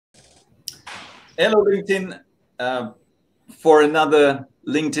Hello, LinkedIn, for another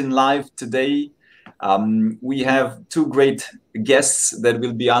LinkedIn Live today. We have two great guests that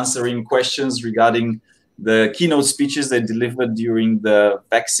will be answering questions regarding the keynote speeches they delivered during the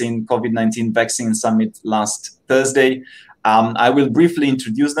COVID-19 Vaccine Summit last Thursday. I will briefly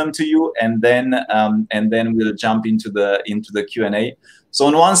introduce them to you, and then we'll jump into the Q&A. So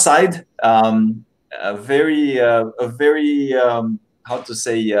on one side, a very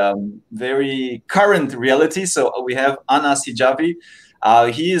very current reality. So we have Anas Hijjawi.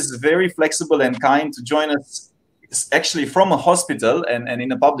 He is very flexible and kind to join us, actually from a hospital and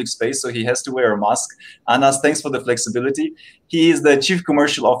in a public space, so he has to wear a mask. Anas, thanks for the flexibility. He is the Chief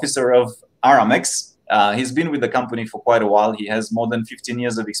Commercial Officer of Aramex. He's been with the company for quite a while. He has more than 15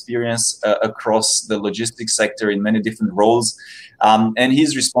 years of experience across the logistics sector in many different roles. And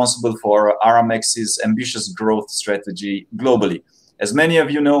he's responsible for Aramex's ambitious growth strategy globally. As many of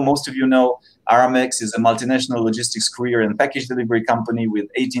you know, most of you know, Aramex is a multinational logistics courier and package delivery company with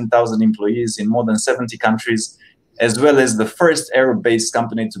 18,000 employees in more than 70 countries, as well as the first Arab-based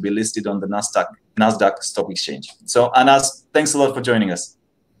company to be listed on the Nasdaq Stock Exchange. So Anas, thanks a lot for joining us.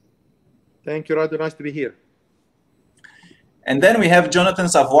 Thank you, Radu. Nice to be here. And then we have Jonathan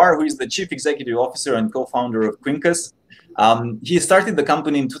Savoir, who is the Chief Executive Officer and Co-Founder of Quincus. He started the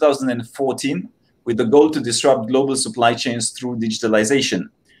company in 2014 with the goal to disrupt global supply chains through digitalization.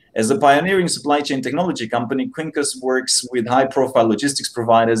 As a pioneering supply chain technology company, Quincus works with high-profile logistics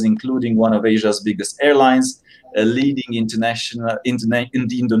providers, including one of Asia's biggest airlines, a leading international in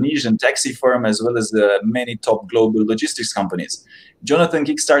the Indonesian taxi firm, as well as many top global logistics companies. Jonathan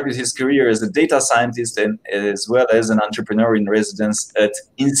kickstarted his career as a data scientist and as well as an entrepreneur in residence at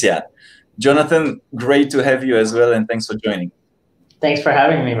INSEAD. Jonathan, great to have you as well, and thanks for joining. Thanks for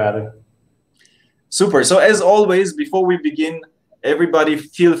having me, Radu. Super. So as always, before we begin, everybody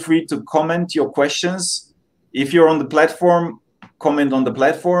feel free to comment your questions. If you're on the platform, comment on the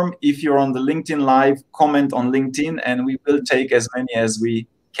platform. If you're on the LinkedIn Live, comment on LinkedIn, and we will take as many as we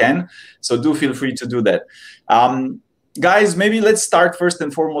can. So do feel free to do that. Guys, maybe let's start first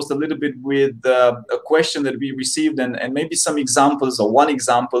and foremost a little bit with a question that we received and maybe some examples, or one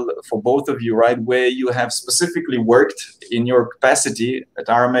example for both of you, right, where you have specifically worked in your capacity at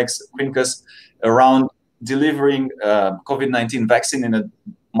Aramex, Quincus, around delivering COVID-19 vaccine in a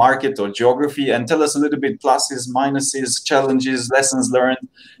market or geography, and tell us a little bit pluses, minuses, challenges, lessons learned,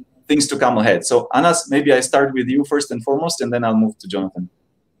 things to come ahead. So Anas, maybe I start with you first and foremost, and then I'll move to Jonathan.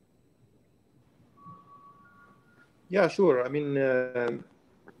 Yeah, sure. I mean,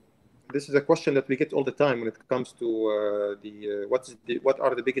 this is a question that we get all the time when it comes to what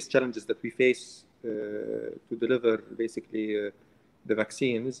are the biggest challenges that we face to deliver basically the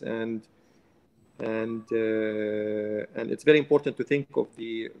vaccines, and it's very important to think of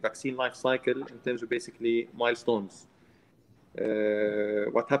the vaccine life cycle in terms of basically milestones.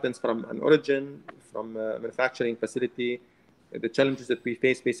 What happens from an origin, from a manufacturing facility, the challenges that we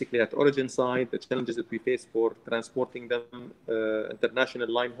face basically at origin side, the challenges that we face for transporting them international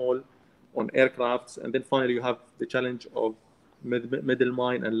line haul on aircrafts, and then finally you have the challenge of middle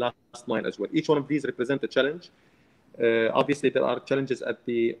mile and last mile as well. Each one of these represent a challenge. Obviously, there are challenges at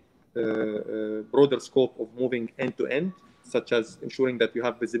the broader scope of moving end to end, such as ensuring that you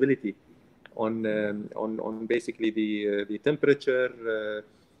have visibility on basically the temperature,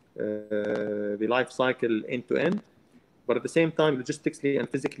 the life cycle end to end. But at the same time, logistically and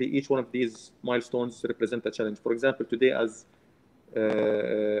physically, each one of these milestones represent a challenge. For example, today, as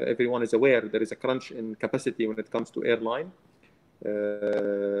everyone is aware, there is a crunch in capacity when it comes to airline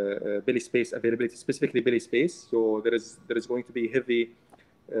belly space availability, specifically belly space. So there is going to be heavy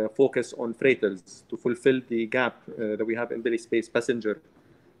focus on freighters to fulfill the gap that we have in belly space passenger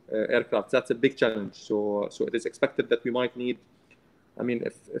aircraft. That's a big challenge. So it is expected that we might need, I mean,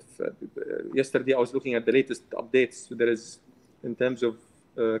 if yesterday I was looking at the latest updates, there is, in terms of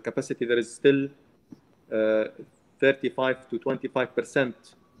capacity, there is still 35 to 25%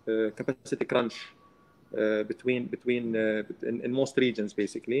 capacity crunch in most regions,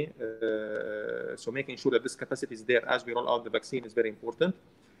 basically. So making sure that this capacity is there as we roll out the vaccine is very important.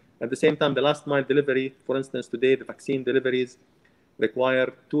 At the same time, the last mile delivery, for instance, today the vaccine deliveries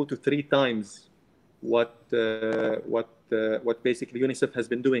require 2 to 3 times what basically UNICEF has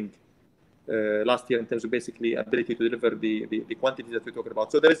been doing last year in terms of basically ability to deliver the quantities that we're talking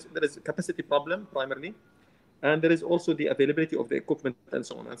about. So there is a capacity problem primarily, and there is also the availability of the equipment and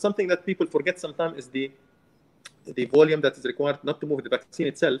so on. And something that people forget sometimes is the volume that is required not to move the vaccine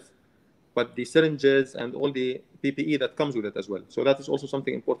itself, but the syringes and all the PPE that comes with it as well. So that is also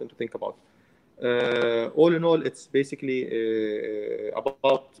something important to think about. all in all, it's basically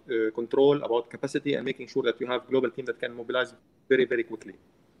about control, about capacity, and making sure that you have global team that can mobilize very, very quickly.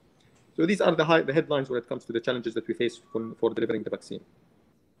 So these are the headlines when it comes to the challenges that we face for delivering the vaccine.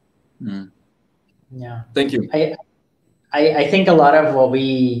 Yeah. Thank you. I think a lot of what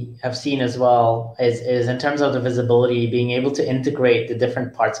we have seen as well is in terms of the visibility, being able to integrate the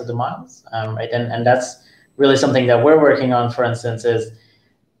different parts of the miles, right? And that's really something that we're working on, for instance, is,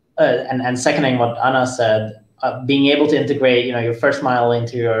 and seconding what Anna said, being able to integrate, your first mile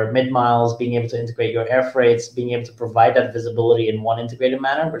into your mid miles, being able to integrate your air freights, being able to provide that visibility in one integrated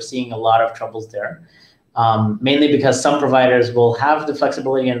manner. We're seeing a lot of troubles there. Mainly because some providers will have the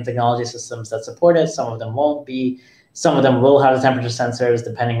flexibility and technology systems that support it. Some of them won't be. Some of them will have the temperature sensors,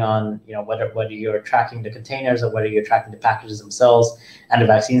 depending on whether you're tracking the containers or whether you're tracking the packages themselves and the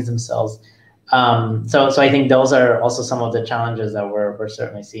vaccines themselves. So I think those are also some of the challenges that we're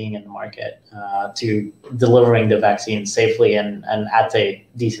certainly seeing in the market to delivering the vaccine safely and at a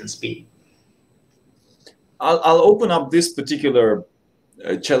decent speed. I'll open up this particular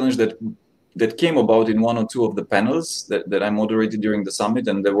challenge that came about in one or two of the panels that I moderated during the summit,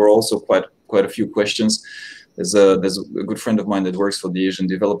 and there were also quite a few questions. There's a good friend of mine that works for the Asian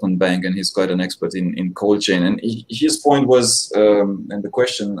Development Bank, and he's quite an expert in cold chain. And his point was, and the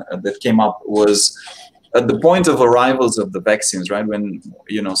question that came up was, at the point of arrivals of the vaccines, right? When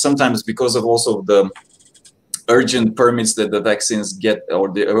sometimes because of also the urgent permits that the vaccines get, or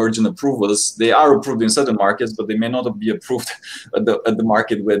the urgent approvals, they are approved in certain markets, but they may not be approved at the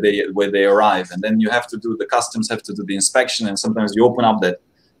market where they arrive. And then the customs have to do the inspection, and sometimes you open up that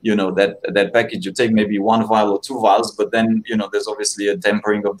package, you take maybe one vial or two vials, but then there's obviously a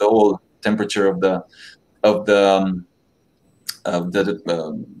tempering of the whole temperature of the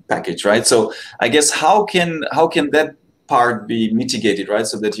package, right? So I guess how can that part be mitigated, right?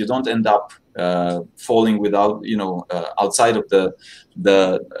 So that you don't end up falling without outside of the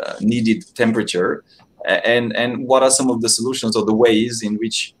needed temperature, and what are some of the solutions or the ways in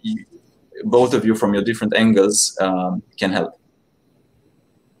which both of you from your different angles can help?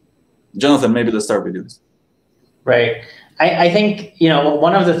 Jonathan, maybe let's start with you. Right. I think,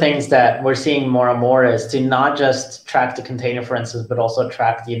 one of the things that we're seeing more and more is to not just track the container, for instance, but also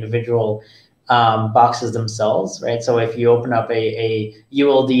track the individual boxes themselves, right? So if you open up a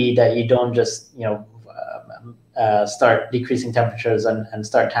ULD, that you don't just, start decreasing temperatures and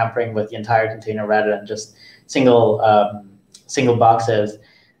start tampering with the entire container rather than just single boxes.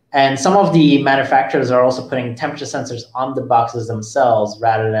 And some of the manufacturers are also putting temperature sensors on the boxes themselves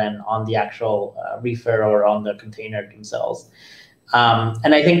rather than on the actual reefer or on the container themselves.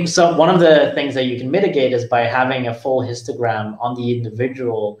 And I think one of the things that you can mitigate is by having a full histogram on the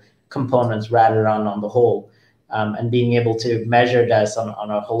individual components rather than on the whole, and being able to measure this on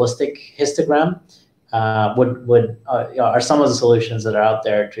a holistic histogram are some of the solutions that are out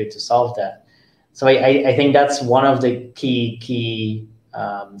there to solve that. So I think that's one of the key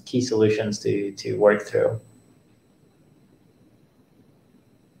solutions to work through.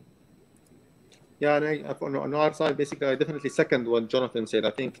 Yeah, and on our side, basically, I definitely second what Jonathan said.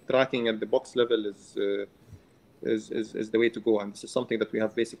 I think tracking at the box level is the way to go, and this is something that we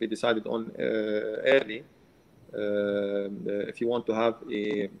have basically decided on early. If you want to have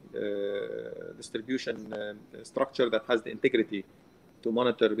a distribution structure that has the integrity to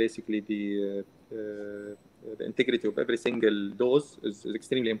monitor basically the integrity of every single dose is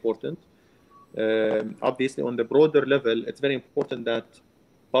extremely important. Obviously, on the broader level, it's very important that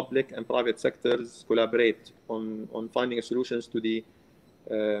public and private sectors collaborate on finding solutions to these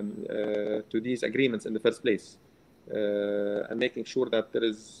agreements in the first place, and making sure that there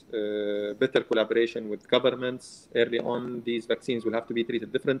is better collaboration with governments early on. These vaccines will have to be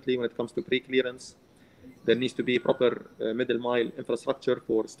treated differently when it comes to pre-clearance. There needs to be proper middle mile infrastructure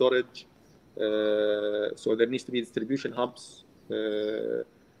for storage. So there needs to be distribution hubs.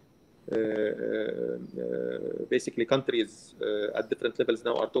 Basically, countries at different levels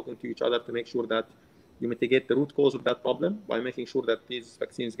now are talking to each other to make sure that you mitigate the root cause of that problem by making sure that these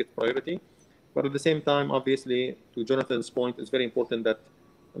vaccines get priority. But at the same time, obviously, to Jonathan's point, it's very important that,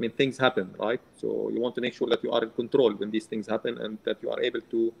 things happen, right? So you want to make sure that you are in control when these things happen, and that you are able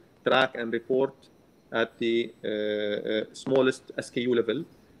to track and report at the smallest SKU level,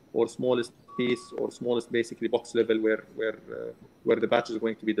 or smallest piece, or smallest basically box level where the batch is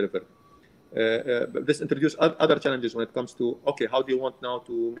going to be delivered. But this introduces other challenges when it comes to, okay, how do you want now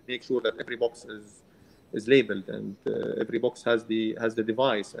to make sure that every box is labeled and every box has the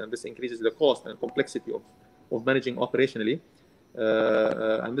device, and this increases the cost and complexity of managing operationally.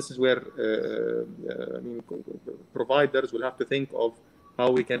 And this is where providers will have to think of how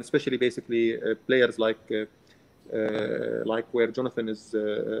we can, especially basically players like where Jonathan is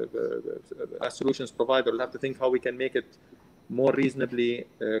a solutions provider, we'll have to think how we can make it more reasonably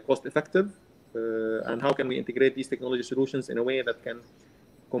cost effective, and how can we integrate these technology solutions in a way that can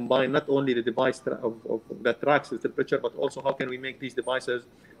combine not only the device that tracks the temperature, but also how can we make these devices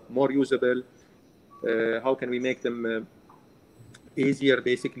more usable, how can we make them easier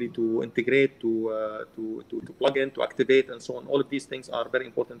basically to integrate, to plug in, to activate, and so on. All of these things are very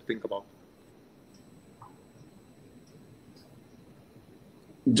important to think about.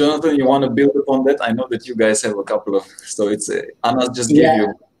 Jonathan, you want to build upon that? I know that you guys have a couple of, so it's Anas just gave you.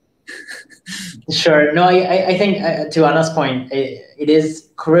 Sure. No, I think to Anna's point, it is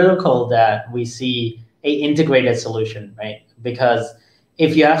critical that we see a integrated solution, right? Because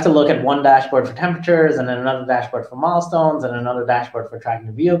if you have to look at one dashboard for temperatures and then another dashboard for milestones and another dashboard for tracking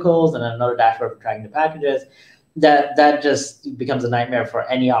the vehicles and then another dashboard for tracking the packages, that just becomes a nightmare for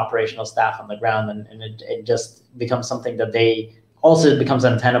any operational staff on the ground, and it just becomes something that they also becomes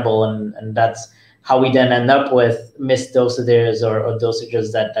untenable, and that's how we then end up with missed dosages or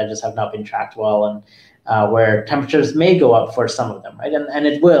dosages that just have not been tracked well, and where temperatures may go up for some of them, right? And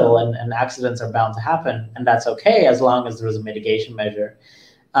it will, and accidents are bound to happen, and that's okay as long as there is a mitigation measure.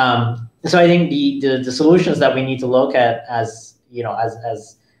 So I think the solutions that we need to look at as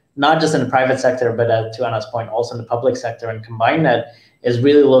not just in the private sector, but to Anna's point, also in the public sector, and combine that is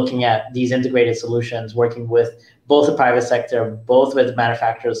really looking at these integrated solutions, working with both the private sector, both with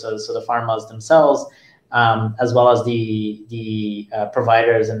manufacturers, so the pharmas themselves, as well as the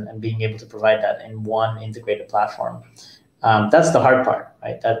providers, and being able to provide that in one integrated platform. That's the hard part,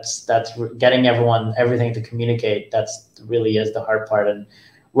 right? That's getting everything to communicate. That's really is the hard part, and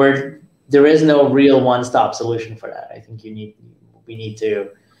where there is no real one-stop solution for that. I think we need to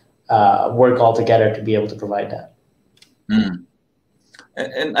work all together to be able to provide that. Mm.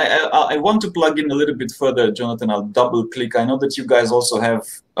 And I want to plug in a little bit further, Jonathan. I'll double click. I know that you guys also have,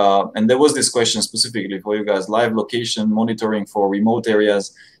 and there was this question specifically for you guys, live location monitoring for remote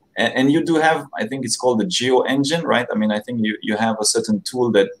areas. And you do have, I think it's called the Geo Engine, right? I mean, I think you have a certain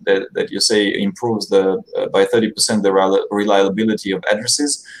tool that you say improves by 30% the reliability of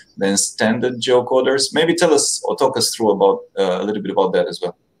addresses than standard geocoders. Maybe tell us or talk us through about a little bit about that as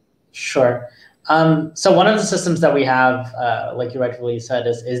well. Sure. So one of the systems that we have, like you rightfully said,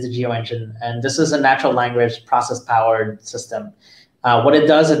 is the Geo Engine, and this is a natural language process-powered system. What it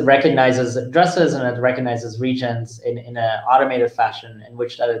does, it recognizes addresses and it recognizes regions in an automated fashion, in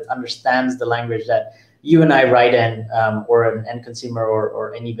which that it understands the language that you and I write in, or an end consumer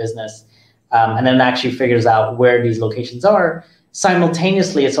or any business, and then actually figures out where these locations are.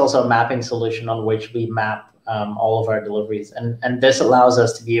 Simultaneously, it's also a mapping solution on which we map all of our deliveries, and this allows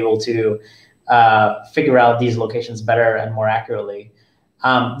us to be able to figure out these locations better and more accurately.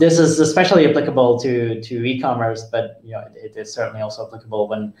 This is especially applicable to e-commerce, but it is certainly also applicable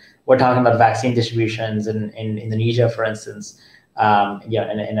when we're talking about vaccine distributions in Indonesia, for instance,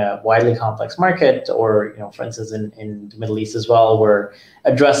 in a widely complex market, or for instance in the Middle East as well, where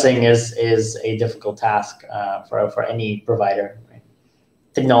addressing is a difficult task for any provider, right?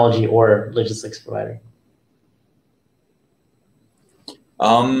 Technology or logistics provider.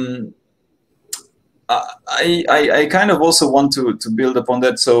 I kind of also want to build upon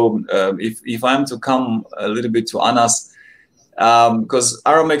that. So if I'm to come a little bit to Anas, because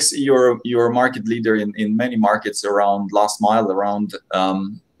Aramex, you're a market leader in many markets around last mile, around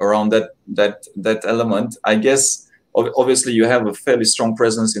that element. I guess obviously you have a fairly strong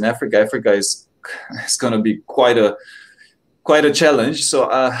presence in Africa. Africa is going to be quite a challenge. So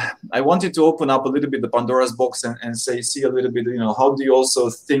I wanted to open up a little bit the Pandora's box and see a little bit, how do you also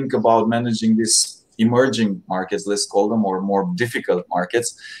think about managing this emerging markets, let's call them, or more difficult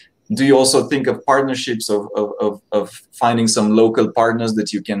markets? Do you also think of partnerships, of finding some local partners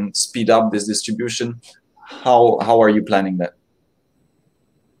that you can speed up this distribution? How are you planning that?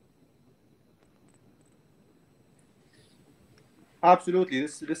 Absolutely.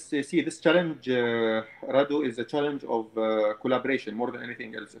 This challenge, Radu, is a challenge of collaboration more than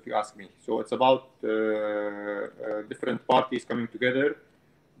anything else, if you ask me. So it's about different parties coming together,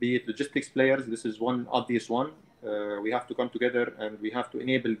 be it logistics players. This is one obvious one. We have to come together and we have to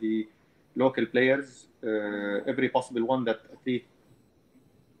enable the local players, every possible one that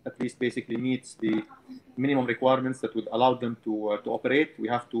at least basically meets the minimum requirements that would allow them to operate. We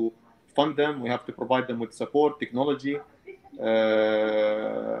have to fund them. We have to provide them with support, technology,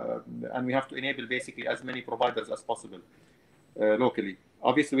 and we have to enable basically as many providers as possible locally.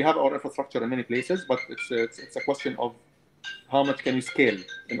 Obviously, we have our infrastructure in many places, but it's a question of how much can we scale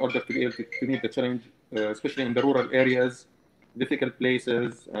in order to be able to meet the challenge, especially in the rural areas difficult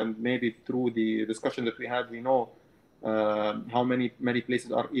places, and maybe through the discussion that we had, we know how many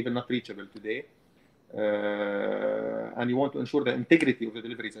places are even not reachable today. And you want to ensure the integrity of the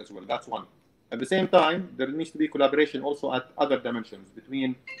deliveries as well. That's one. At the same time, there needs to be collaboration also at other dimensions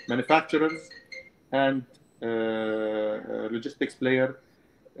between manufacturers and logistics player,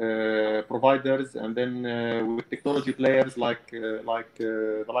 providers, and then with technology players like the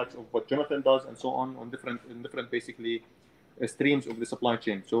likes of what Jonathan does, and so on different basically streams of the supply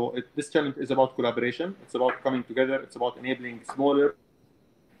chain. So this challenge is about collaboration. It's about coming together. It's about enabling smaller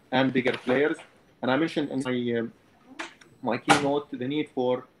and bigger players. And I mentioned in my keynote the need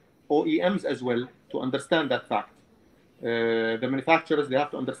for OEMs as well to understand that fact. The manufacturers, they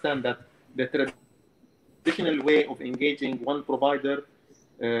have to understand that the traditional way of engaging one provider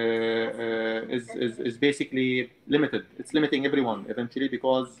is basically limited. It's limiting everyone eventually,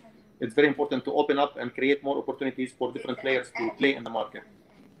 because it's very important to open up and create more opportunities for different players to play in the market.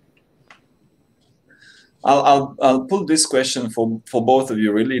 I'll pull this question for both of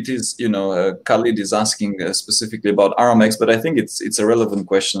you. Really, it is, Khalid is asking specifically about Aramex, but I think it's a relevant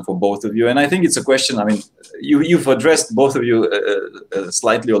question for both of you. And I think it's a question, I mean, you've addressed, both of you,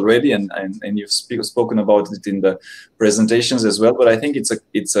 slightly already, and you've spoken about it in the presentations as well. But I think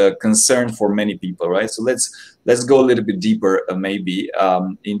it's a concern for many people, right? So let's go a little bit deeper, maybe,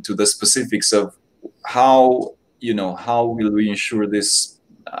 into the specifics of how will we ensure this,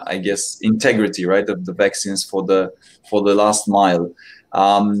 I guess, integrity, right, of the vaccines for the last mile.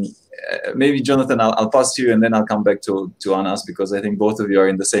 Maybe Jonathan, I'll pass to you, and then I'll come back to Anas, because I think both of you are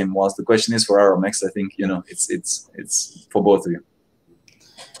in the same. Whilst the question is for Aramex, I think it's for both of you.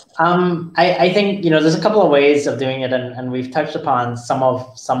 I think there's a couple of ways of doing it, and we've touched upon some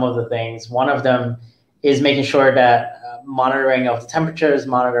of the things. One of them is making sure that monitoring of the temperatures,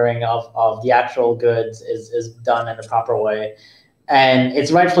 monitoring of the actual goods is done in a proper way. And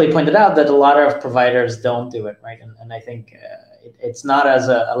it's rightfully pointed out that a lot of providers don't do it, right? And I think it's not as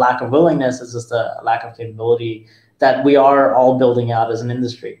a lack of willingness, it's just a lack of capability that we are all building out as an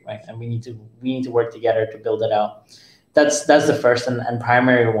industry, right? And we need to work together to build it out. That's the first and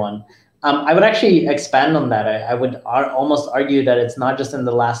primary one. I would actually expand on that. I would almost argue that it's not just in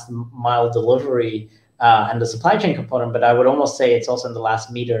the last mile delivery and the supply chain component, but I would almost say it's also in the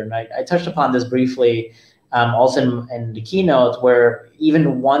last meter. And I touched upon this briefly also in the keynote, where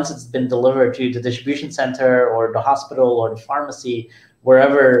even once it's been delivered to the distribution center or the hospital or the pharmacy,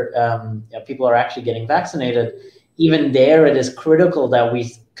 wherever people are actually getting vaccinated, even there it is critical that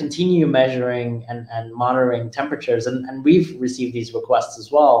we continue measuring and monitoring temperatures. And we've received these requests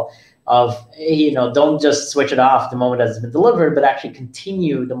as well of, don't just switch it off the moment that it's been delivered, but actually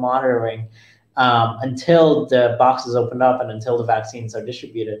continue the monitoring until the box is opened up and until the vaccines are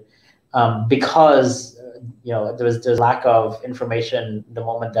distributed. Because there's lack of information the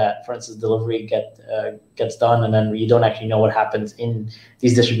moment that, for instance, delivery gets done, and then you don't actually know what happens in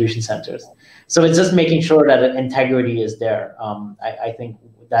these distribution centers. So it's just making sure that integrity is there. I think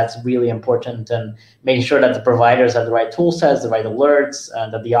that's really important, and making sure that the providers have the right tool sets, the right alerts,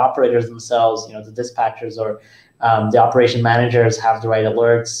 that the operators themselves, the dispatchers or the operation managers have the right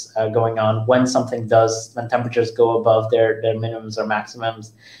alerts going on when temperatures go above their minimums or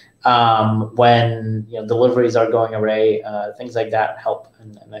maximums. When deliveries are going away, things like that help,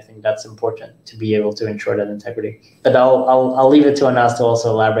 and I think that's important to be able to ensure that integrity. But I'll leave it to Anas to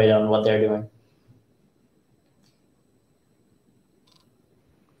also elaborate on what they're doing.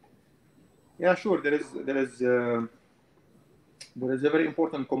 Yeah, sure. There is a very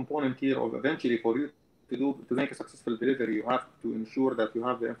important component here of eventually for you to make a successful delivery, you have to ensure that you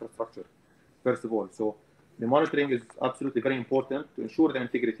have the infrastructure first of all. So the monitoring is absolutely very important to ensure the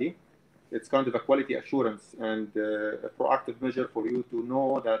integrity. It's kind of a quality assurance and a proactive measure for you to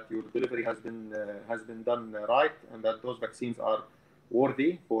know that your delivery has been done right, and that those vaccines are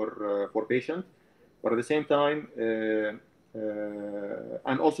worthy for patients. But at the same time,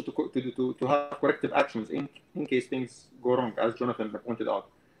 and also to have corrective actions in case things go wrong, as Jonathan pointed out.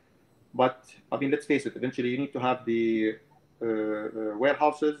 But I mean, let's face it, eventually you need to have the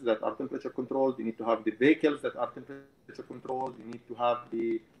warehouses that are temperature controlled. You need to have the vehicles that are temperature controlled. You need to have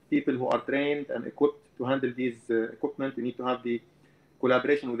the people who are trained and equipped to handle these equipment. You need to have the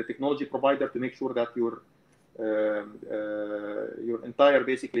collaboration with the technology provider to make sure that your entire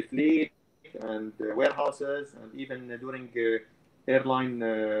basically fleet and warehouses, and even during airline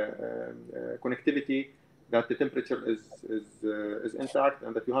connectivity, that the temperature is intact,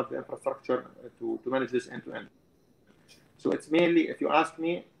 and that you have the infrastructure to manage this end to end. So it's mainly, if you ask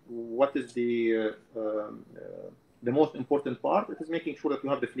me, what is the most important part? It is making sure that you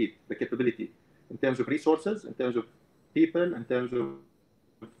have the fleet, the capability, in terms of resources, in terms of people, in terms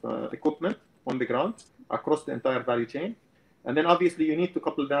of equipment on the ground across the entire value chain. And then obviously you need to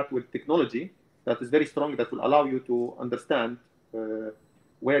couple that with technology that is very strong, that will allow you to understand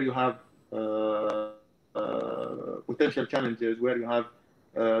where you have potential challenges, where you have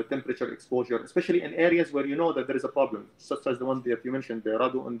temperature exposure, especially in areas where you know that there is a problem, such as the one that you mentioned,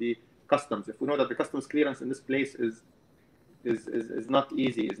 Radu, on the customs. If we know that the customs clearance in this place is not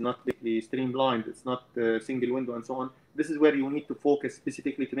easy, is not streamlined, it's not single window and so on, this is where you need to focus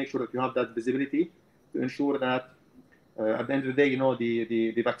specifically to make sure that you have that visibility, to ensure that at the end of the day, you know,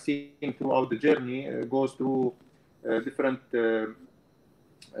 the vaccine throughout the journey goes through different,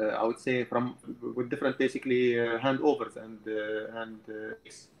 I would say, with different basically handovers and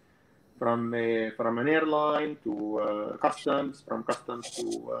from an airline to customs, from customs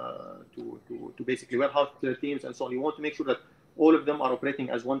to basically warehouse teams and so on. You want to make sure that all of them are operating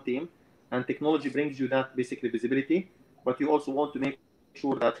as one team, and technology brings you that basically visibility. But you also want to make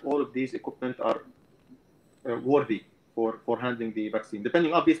sure that all of these equipment are worthy for handling the vaccine.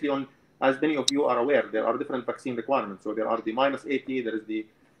 Depending obviously on, as many of you are aware, there are different vaccine requirements. So there are the -80, there is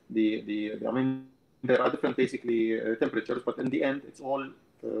I mean, there are different basically temperatures, but in the end, it's all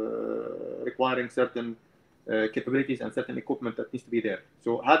requiring certain capabilities and certain equipment that needs to be there.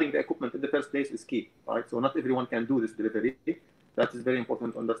 So having the equipment in the first place is key, right? So not everyone can do this delivery. That is very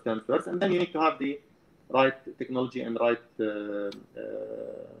important to understand first. And then you need to have the right technology and right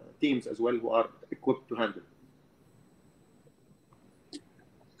teams as well who are equipped to handle.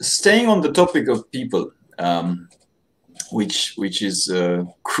 Staying on the topic of people, which is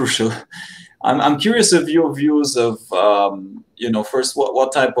crucial, I'm curious of your views of, you know, first,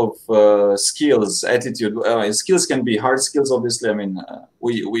 what type of skills, attitude, skills can be hard skills, obviously. I mean,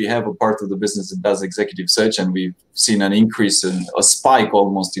 we have a part of the business that does executive search, and we've seen an increase, in a spike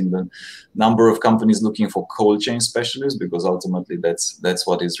almost in the number of companies looking for cold chain specialists, because ultimately that's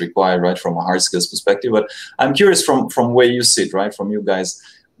what is required, right, from a hard skills perspective. But I'm curious from where you sit, right, from you guys,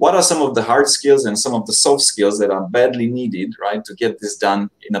 what are some of the hard skills and some of the soft skills that are badly needed, right, to get this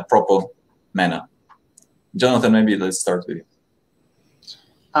done in a proper manner? Jonathan, maybe let's start with you.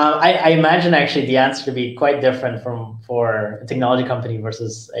 I imagine actually the answer to be quite different for a technology company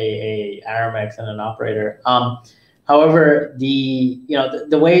versus a Aramex and an operator. However,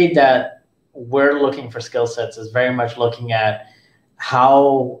 the way that we're looking for skill sets is very much looking at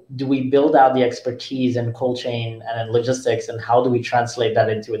how do we build out the expertise in cold chain and in logistics, and how do we translate that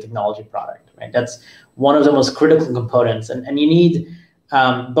into a technology product, right? That's one of the most critical components. And you need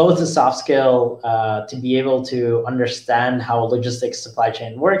both a soft skill to be able to understand how logistics supply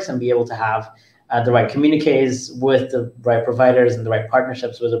chain works and be able to have the right communiques with the right providers and the right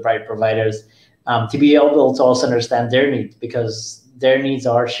partnerships with the right providers, to be able to also understand their needs, because their needs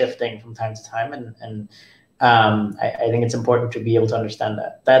are shifting from time to time. And I think it's important to be able to understand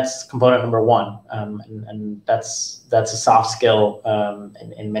that. That's component number one. And that's a soft skill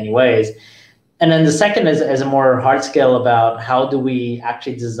in many ways. And then the second is a more hard skill about how do we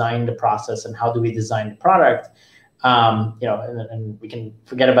actually design the process and how do we design the product. You know, and we can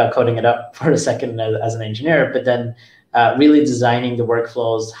forget about coding it up for a second as an engineer, but then really designing the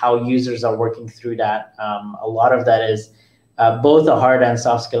workflows, how users are working through that. A lot of that is both a hard and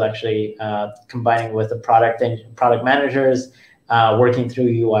soft skill, actually, combining with the product and product managers, working through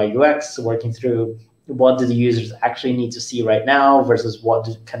UI, UX, working through what do the users actually need to see right now versus what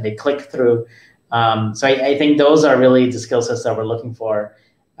can they click through. So I think those are really the skill sets that we're looking for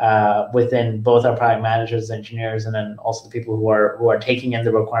within both our product managers, engineers, and then also the people who are taking in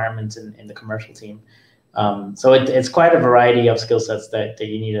the requirements in the commercial team. So it's quite a variety of skill sets that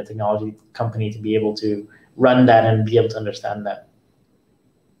you need a technology company to be able to run that and be able to understand that.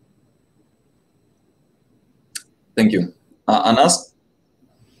 Thank you. Anas?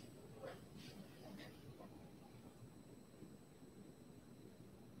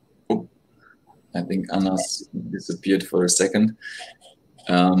 Oh, I think Anas disappeared for a second.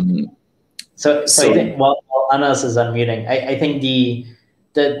 So I think while Anas is unmuting, I think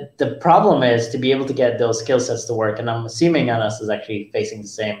the problem is to be able to get those skill sets to work, and I'm assuming Anas is actually facing the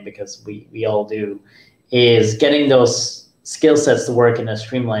same, because we all do, is getting those skill sets to work in a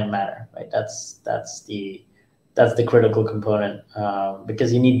streamlined manner, right? That's the critical component,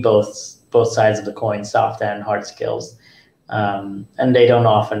 because you need both sides of the coin, soft and hard skills, and they don't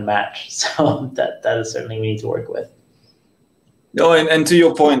often match. So that is certainly we need to work with. No, and to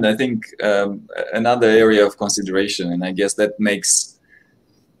your point, I think another area of consideration, and I guess that makes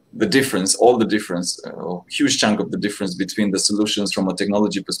the difference, all the difference, a huge chunk of the difference between the solutions from a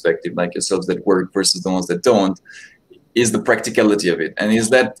technology perspective, like yourselves, that work versus the ones that don't, is the practicality of it. And is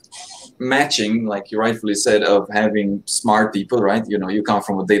that matching, like you rightfully said, of having smart people, right? You know, you come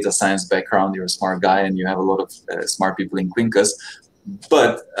from a data science background, you're a smart guy, and you have a lot of smart people in Quincus,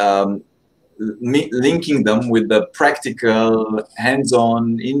 but linking them with the practical,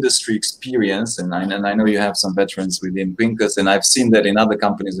 hands-on industry experience, and I know you have some veterans within Quincus, and I've seen that in other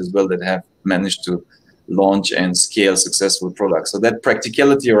companies as well that have managed to launch and scale successful products. So that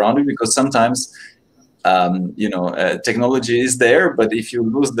practicality around it, because sometimes technology is there, but if you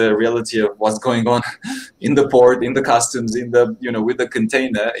lose the reality of what's going on in the port, in the customs, in the, with the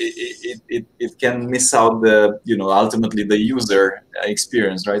container, it can miss out the, ultimately the user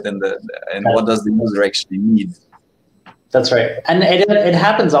experience, right? And what does the user actually need? That's right. And it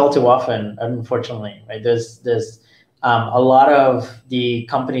happens all too often, unfortunately, right? There's a lot of the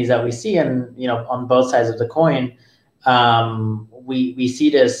companies that we see, and, on both sides of the coin, we see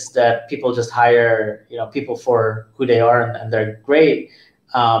this, that people just hire people for who they are, and they're great,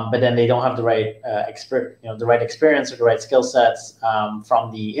 but then they don't have the right the right experience or the right skill sets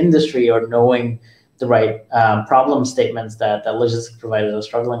from the industry, or knowing the right problem statements that logistics providers are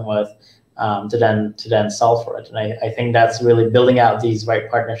struggling with to then solve for it. And I think that's really building out these right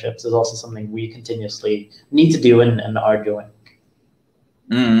partnerships is also something we continuously need to do and are doing.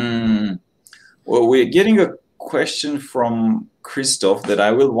 Mm-hmm. Well, we're getting a question from Christoph that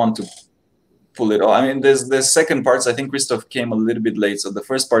I will want to pull it off. I mean, there's second parts. I think Christoph came a little bit late. So the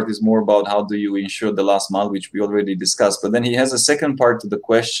first part is more about how do you ensure the last mile, which we already discussed. But then he has a second part to the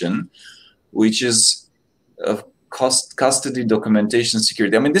question, which is custody, documentation,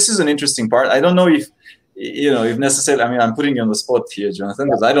 security. I mean, this is an interesting part. I don't know if necessarily, I mean, I'm putting you on the spot here, Jonathan,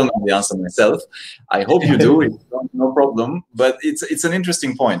 because I don't know the answer myself. I hope you do, no problem. But it's an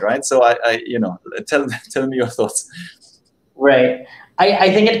interesting point, right? So tell me your thoughts. Right.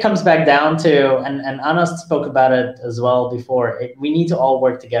 I think it comes back down to, and Anas spoke about it as well before, we need to all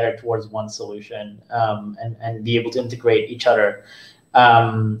work together towards one solution and be able to integrate each other.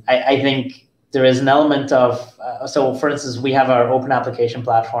 I think there is an element of, so for instance, we have our open application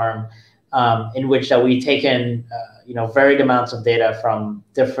platform in which that we take in varied amounts of data from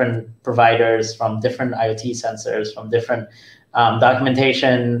different providers, from different IoT sensors, from different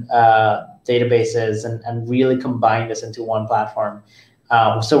documentation databases, and really combine this into one platform.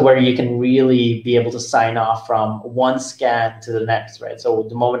 So where you can really be able to sign off from one scan to the next, right? So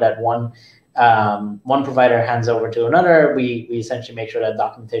the moment that one provider hands over to another, we essentially make sure that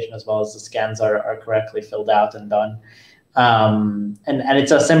documentation as well as the scans are correctly filled out and done. And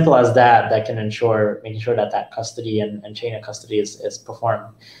it's as simple as that can ensure making sure that custody and chain of custody is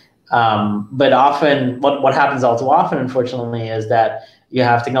performed. But often, what happens all too often, unfortunately, is that you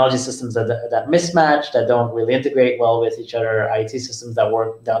have technology systems that mismatch, that don't really integrate well with each other, IT systems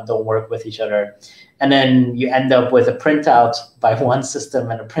that don't work with each other. And then you end up with a printout by one system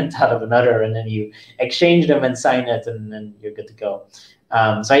and a printout of another, and then you exchange them and sign it, and then you're good to go.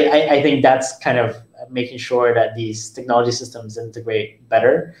 So I think that's kind of making sure that these technology systems integrate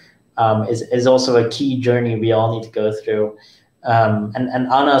better is also a key journey we all need to go through. And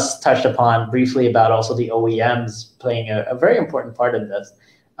Anas touched upon briefly about also the OEMs playing a very important part in this.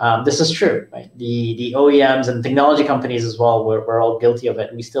 This is true, right? The OEMs and technology companies as well, we're all guilty of it.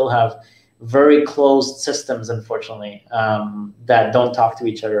 We still have very closed systems, unfortunately, that don't talk to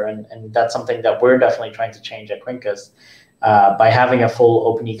each other. And that's something that we're definitely trying to change at Quincus by having a full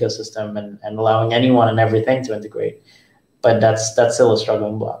open ecosystem and allowing anyone and everything to integrate. But that's still a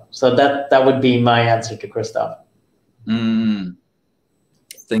struggling block. So that would be my answer to Christoph.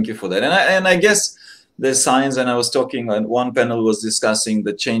 Thank you for that. And I guess there's science, and I was talking, and one panel was discussing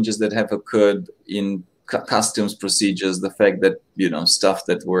the changes that have occurred in customs procedures, the fact that, stuff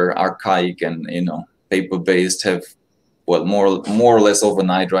that were archaic and, paper-based have, well, more or less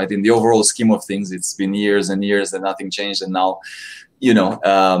overnight, right? In the overall scheme of things, it's been years and years and nothing changed. And now,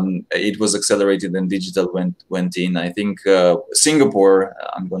 it was accelerated and digital went in. I think Singapore,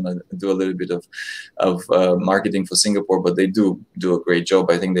 I'm going to do a little bit of marketing for Singapore, but they do a great job.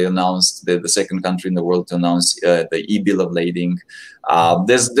 I think they announced the second country in the world to announce the e-bill of lading.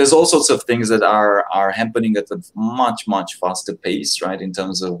 There's all sorts of things that are happening at a much, much faster pace, right, in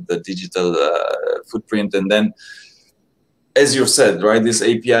terms of the digital footprint. And then, as you've said, right, this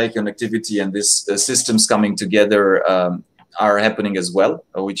API connectivity and this systems coming together are happening as well,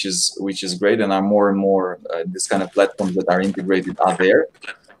 which is great, and are more and more this kind of platforms that are integrated are there.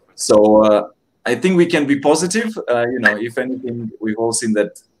 So I think we can be positive. If anything, we've all seen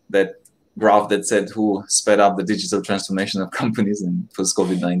that graph that said who sped up the digital transformation of companies in post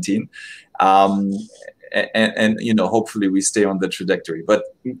COVID-19. and you know, hopefully we stay on the trajectory. But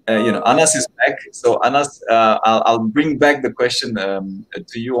you know, Anas is back. So Anas, I'll bring back the question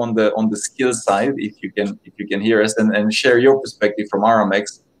to you on the skills side, if you can hear us, and share your perspective from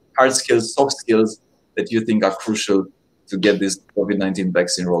Aramex, hard skills, soft skills that you think are crucial to get this COVID-19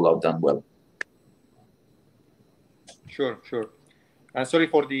 vaccine rollout done well. Sure. Sorry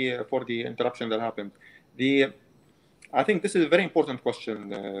for the interruption that happened. I think this is a very important question,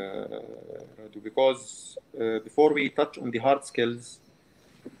 Radu, because before we touch on the hard skills,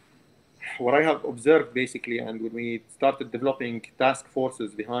 what I have observed basically, and when we started developing task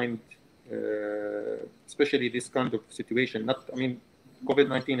forces behind, especially this kind of situation,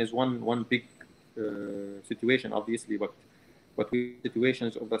 COVID-19 is one big situation, obviously, but we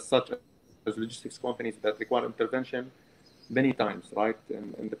situations of such as logistics companies that require intervention many times, right,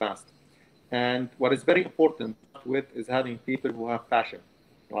 in the past. And what is very important with is having people who have passion,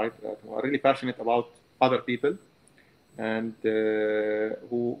 right, who are really passionate about other people, and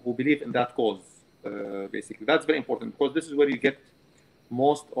who believe in that cause. Basically, that's very important, because this is where you get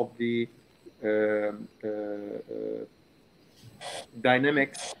most of the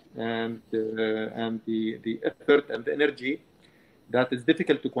dynamics and the effort and the energy that is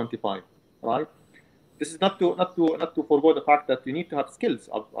difficult to quantify, right? This is not to forego the fact that you need to have skills,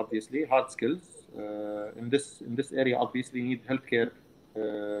 obviously, hard skills. In this area, obviously, you need healthcare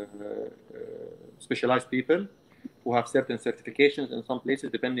specialized people who have certain certifications in some places,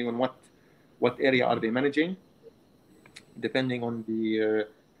 depending on what area are they managing, depending on the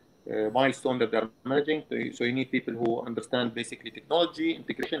milestone that they're managing. So you need people who understand basically technology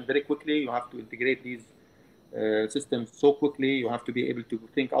integration very quickly. You have to integrate these systems so quickly. You have to be able to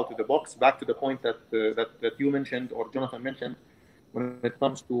think out of the box. Back to the point that you mentioned, or Jonathan mentioned, when it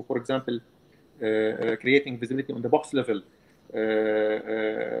comes to, for example, creating visibility on the box level.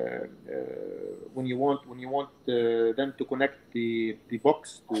 When you want them to connect the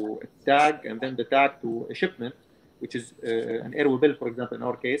box to a tag, and then the tag to a shipment, which is an airway bill, for example, in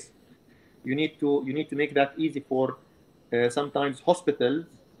our case, you need to make that easy for sometimes hospitals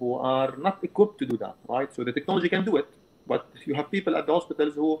who are not equipped to do that, right? So the technology can do it, but you have people at the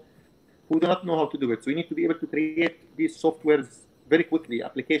hospitals who do not know how to do it. So you need to be able to create these softwares very quickly,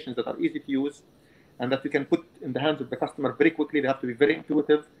 applications that are easy to use, and that you can put in the hands of the customer very quickly. They have to be very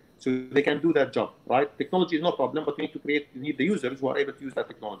intuitive, so they can do that job, right? Technology is no problem, but you need the users who are able to use that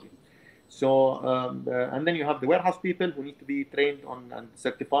technology. So, and then you have the warehouse people who need to be trained on and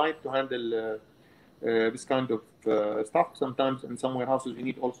certified to handle this kind of stuff. Sometimes in some warehouses, you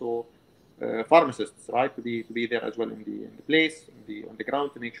need also pharmacists, right, to be there as well in the place, on the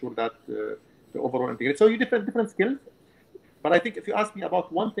ground, to make sure that the overall integrated. So you different skills. But I think if you ask me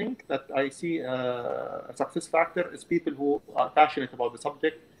about one thing that I see a success factor is people who are passionate about the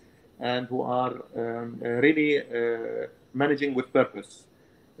subject and who are really managing with purpose.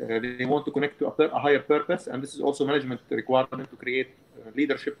 They want to connect to a higher purpose, and this is also management requirement to create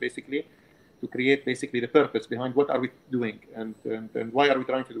leadership, basically, to create basically the purpose behind what are we doing, and why are we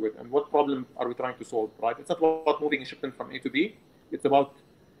trying to do it, and what problem are we trying to solve, right? It's not about moving a shipment from A to B. It's about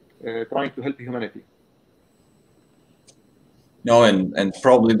trying to help humanity. No, and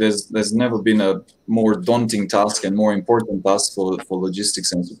probably there's never been a more daunting task and more important task for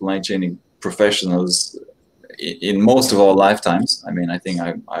logistics and supply chain professionals in most of our lifetimes. I mean, I think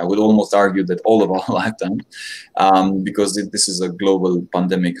I would almost argue that all of our lifetimes, because this is a global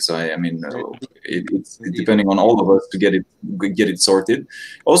pandemic. So I mean, it's depending on all of us to get it sorted.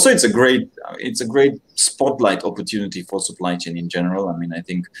 Also, it's a great spotlight opportunity for supply chain in general. I mean, I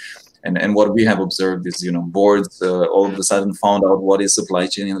think. And what we have observed is, you know, boards all of a sudden found out what is supply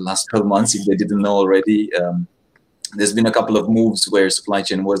chain in the last 12 months, if they didn't know already. There's been a couple of moves where supply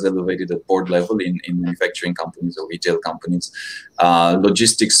chain was elevated at board level in manufacturing companies or retail companies.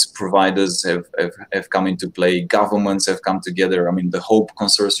 Logistics providers have come into play. Governments have come together. I mean, the HOPE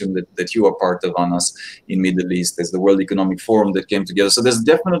consortium that you are part of, Anas, in Middle East. There's the World Economic Forum that came together. So there's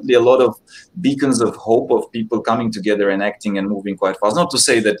definitely a lot of beacons of hope of people coming together and acting and moving quite fast. Not to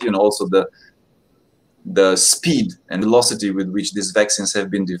say that, you know, also the speed and velocity with which these vaccines have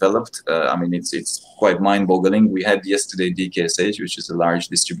been developed, I mean, it's quite mind-boggling. We had yesterday DKSH, which is a large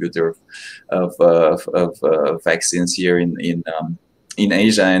distributor of vaccines here in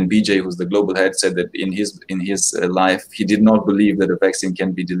Asia, and BJ, who's the global head, said that in his life he did not believe that a vaccine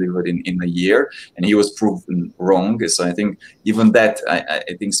can be delivered in a year, and he was proven wrong. So I think even that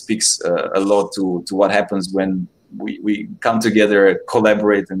I think speaks a lot to what happens when we come together,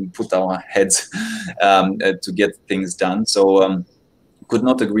 collaborate, and put our heads to get things done. So could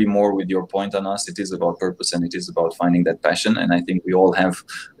not agree more with your point, Anas. It is about purpose and it is about finding that passion. And I think we all have,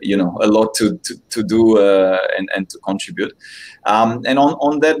 you know, a lot to do and to contribute. And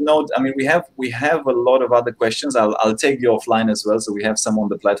on that note, I mean, we have a lot of other questions. I'll take you offline as well. So we have some on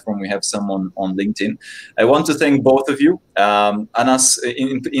the platform, we have some on LinkedIn. I want to thank both of you, Anas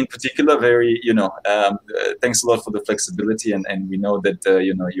in particular. Very, you know, thanks a lot for the flexibility, and we know that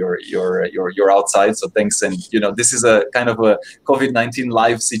you know you're outside, so thanks. And you know, this is a kind of a COVID-19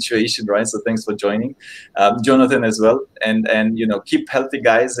 live situation, right? So thanks for joining, Jonathan as well. And you know, keep healthy,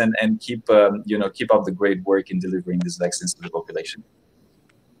 guys, and keep you know, keep up the great work in delivering these vaccines to the population.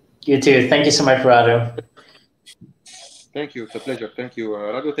 You too. Thank you so much, Radu. Thank you. It's a pleasure. Thank you,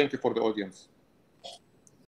 Radu. Thank you for the audience.